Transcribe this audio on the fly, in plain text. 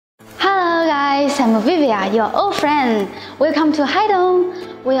guys, I'm Vivia, your old friend. Welcome to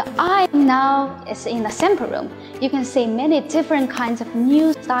Haidong, where I am now is in the sample room. You can see many different kinds of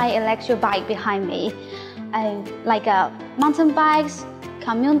new style electric bike behind me, like mountain bikes,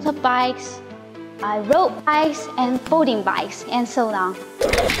 commuter bikes, road bikes, and folding bikes, and so on.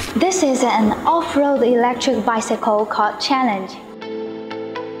 This is an off-road electric bicycle called Challenge.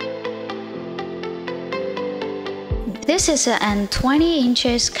 This is an 20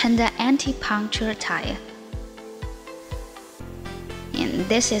 inches Kenda anti-puncture tire. And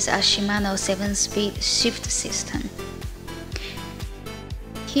this is a Shimano 7-speed shift system.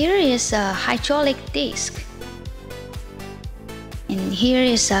 Here is a hydraulic disc. And here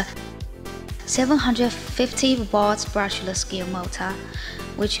is a 750 watts brushless gear motor,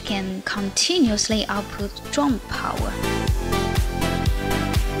 which can continuously output strong power.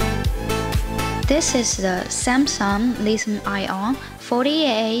 This is the Samsung lithium-ion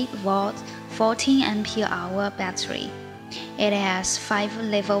 48 watt 14 ampere-hour battery. It has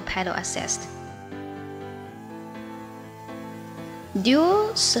 5-level pedal assist.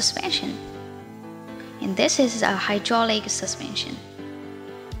 Dual suspension. And this is a hydraulic suspension.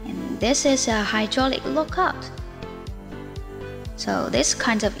 And this is a hydraulic lockout. So this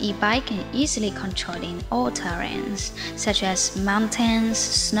kind of e-bike can easily control in all terrains, such as mountains,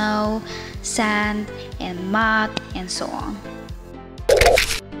 snow, sand, and mud, and so on.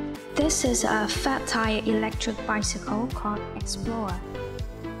 This is a fat tire electric bicycle called Explorer.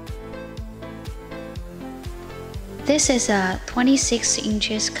 This is a 26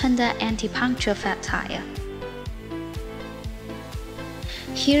 inches Kenda anti-puncture fat tire.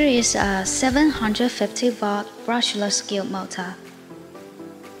 Here is a 750 watt brushless gear motor.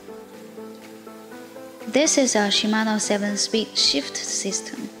 This is a Shimano 7-speed shift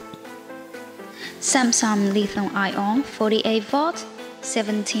system. Samsung lithium-ion 48 watt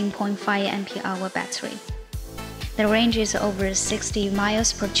 17.5 ampere-hour battery. The range is over 60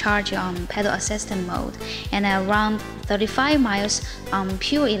 miles per charge on pedal assisted mode and around 35 miles on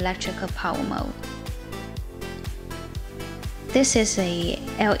pure electrical power mode. This is a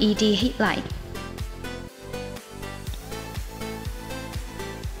LED headlight.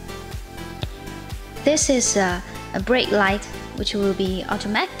 This is a brake light, which will be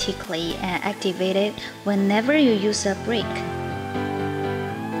automatically activated whenever you use a brake.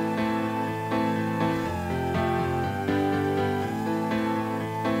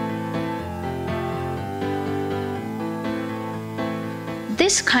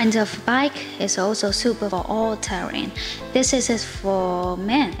 This kind of bike is also suitable for all terrain. This is for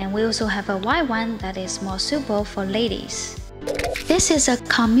men, and we also have a white one that is more suitable for ladies. This is a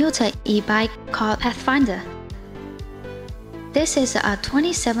commuter e-bike called Pathfinder. This is a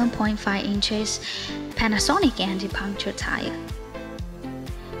 27.5 inches Panasonic anti-puncture tire.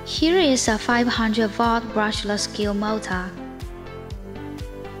 Here is a 500 watt brushless gear motor.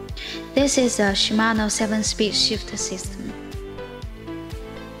 This is a Shimano 7-speed shift system.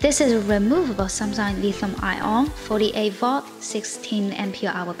 This is a removable Samsung lithium-ion 48 watt 16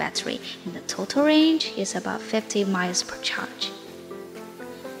 ampere-hour battery, and the total range is about 50 miles per charge.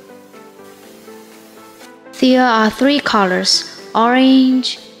 There are 3 colors: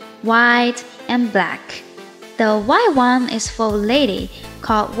 orange, white, and black. The white one is for lady,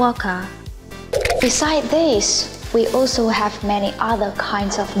 called Walker. Besides this, we also have many other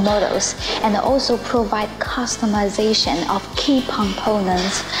kinds of models and also provide customization of key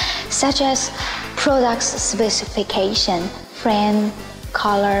components such as product specification, frame,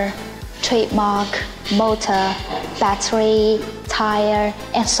 color, trademark, motor, battery, tire,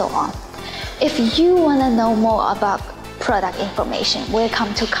 and so on. If you want to know more about product information,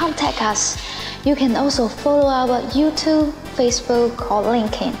 welcome to contact us. You can also follow our YouTube, Facebook, or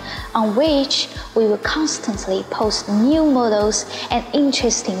LinkedIn, on which we will constantly post new models and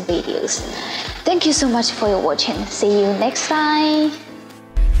interesting videos. Thank you so much for your watching. See you next time.